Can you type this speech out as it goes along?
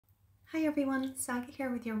Hi everyone, Saga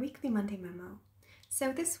here with your weekly Monday Memo.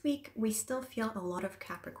 So this week we still feel a lot of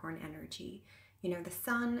Capricorn energy. You know, the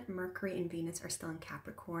Sun, Mercury and Venus are still in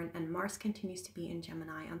Capricorn and Mars continues to be in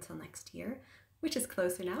Gemini until next year, which is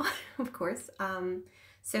closer now, of course.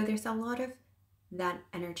 So there's a lot of that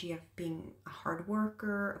energy of being a hard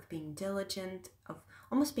worker, of being diligent, of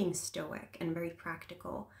almost being stoic and very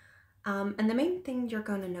practical. And the main thing you're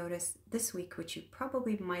going to notice this week, which you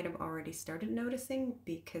probably might have already started noticing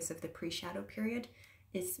because of the pre-shadow period,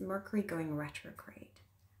 is Mercury going retrograde.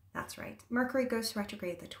 That's right. Mercury goes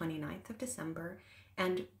retrograde the 29th of December,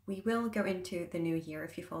 and we will go into the new year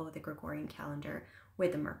if you follow the Gregorian calendar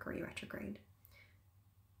with the Mercury retrograde.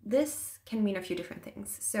 This can mean a few different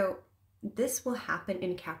things. So this will happen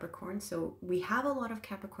in Capricorn, so we have a lot of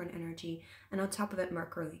Capricorn energy, and on top of it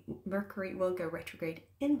Mercury will go retrograde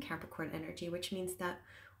in Capricorn energy, which means that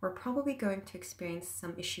we're probably going to experience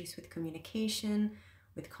some issues with communication,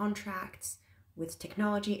 with contracts, with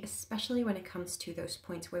technology, especially when it comes to those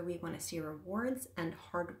points where we want to see rewards and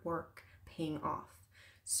hard work paying off.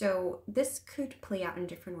 So this could play out in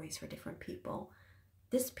different ways for different people.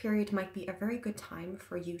 This period might be a very good time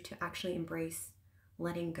for you to actually embrace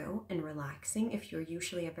letting go and relaxing if you're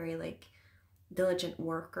usually a very diligent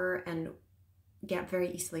worker and get very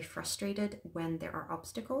easily frustrated when there are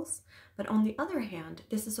obstacles. But on the other hand,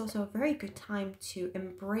 this is also a very good time to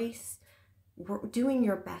embrace doing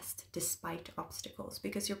your best despite obstacles,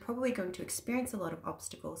 because you're probably going to experience a lot of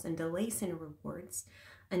obstacles and delays in rewards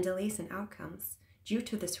and delays in outcomes due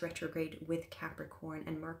to this retrograde with Capricorn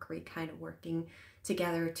and Mercury kind of working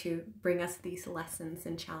together to bring us these lessons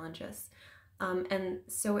and challenges. And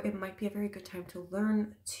so it might be a very good time to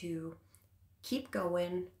learn to keep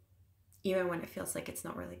going even when it feels like it's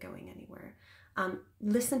not really going anywhere.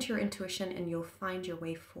 Listen to your intuition and you'll find your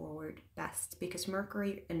way forward best, because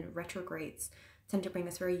Mercury and retrogrades tend to bring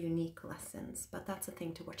us very unique lessons, but that's a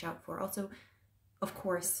thing to watch out for. Also, of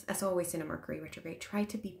course, as always in a Mercury retrograde, try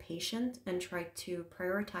to be patient and try to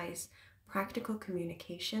prioritize practical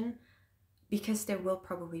communication, because there will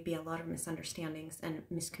probably be a lot of misunderstandings and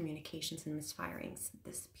miscommunications and misfirings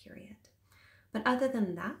this period. But other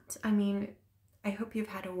than that, I mean, I hope you've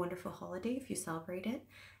had a wonderful holiday if you celebrate it.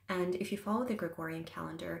 And if you follow the Gregorian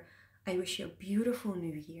calendar, I wish you a beautiful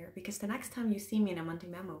new year, because the next time you see me in a Monday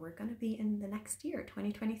Memo, we're going to be in the next year,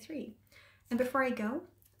 2023. And before I go,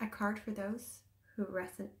 a card for those who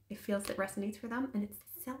it feels it resonates for them, and it's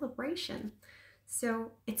celebration.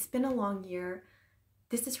 So it's been a long year.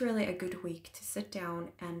 This is really a good week to sit down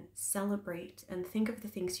and celebrate and think of the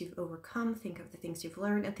things you've overcome, think of the things you've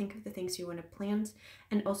learned, and think of the things you want to plant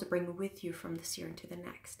and also bring with you from this year into the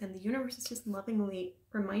next. And the universe is just lovingly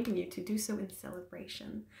reminding you to do so in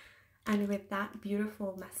celebration. And with that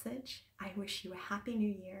beautiful message, I wish you a happy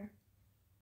new year.